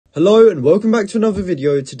Hello and welcome back to another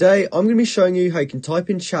video. Today I'm going to be showing you how you can type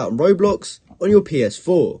in chat on Roblox on your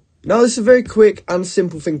PS4. Now this is a very quick and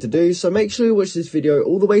simple thing to do, so make sure you watch this video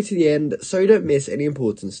all the way to the end so you don't miss any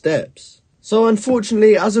important steps. So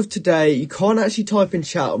unfortunately, as of today, you can't actually type in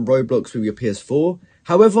chat on Roblox with your PS4.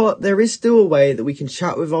 However, there is still a way that we can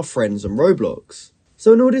chat with our friends on Roblox.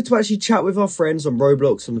 So in order to actually chat with our friends on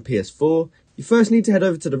Roblox on the PS4, you first need to head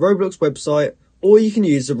over to the Roblox website, or you can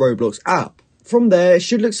use the Roblox app. From there, it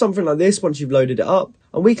should look something like this once you've loaded it up,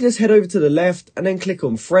 and we can just head over to the left and then click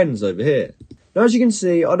on friends over here. Now as you can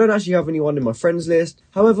see, I don't actually have anyone in my friends list.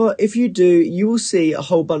 However, if you do, you will see a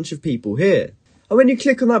whole bunch of people here. And when you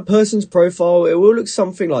click on that person's profile, it will look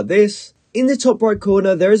something like this. In the top right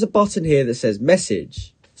corner, there is a button here that says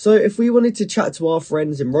message. So if we wanted to chat to our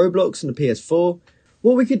friends in Roblox on the PS4,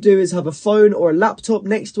 what we could do is have a phone or a laptop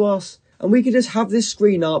next to us, and we could just have this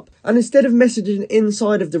screen up, and instead of messaging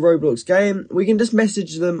inside of the Roblox game, we can just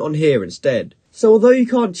message them on here instead. So although you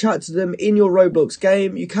can't chat to them in your Roblox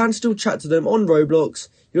game, you can still chat to them on Roblox.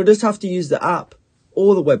 You'll just have to use the app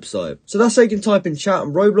or the website. So that's how you can type in chat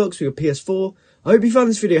on Roblox with your PS4. I hope you found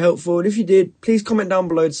this video helpful, and if you did, please comment down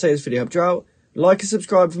below to say this video helped you out. Like and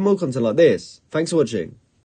subscribe for more content like this. Thanks for watching.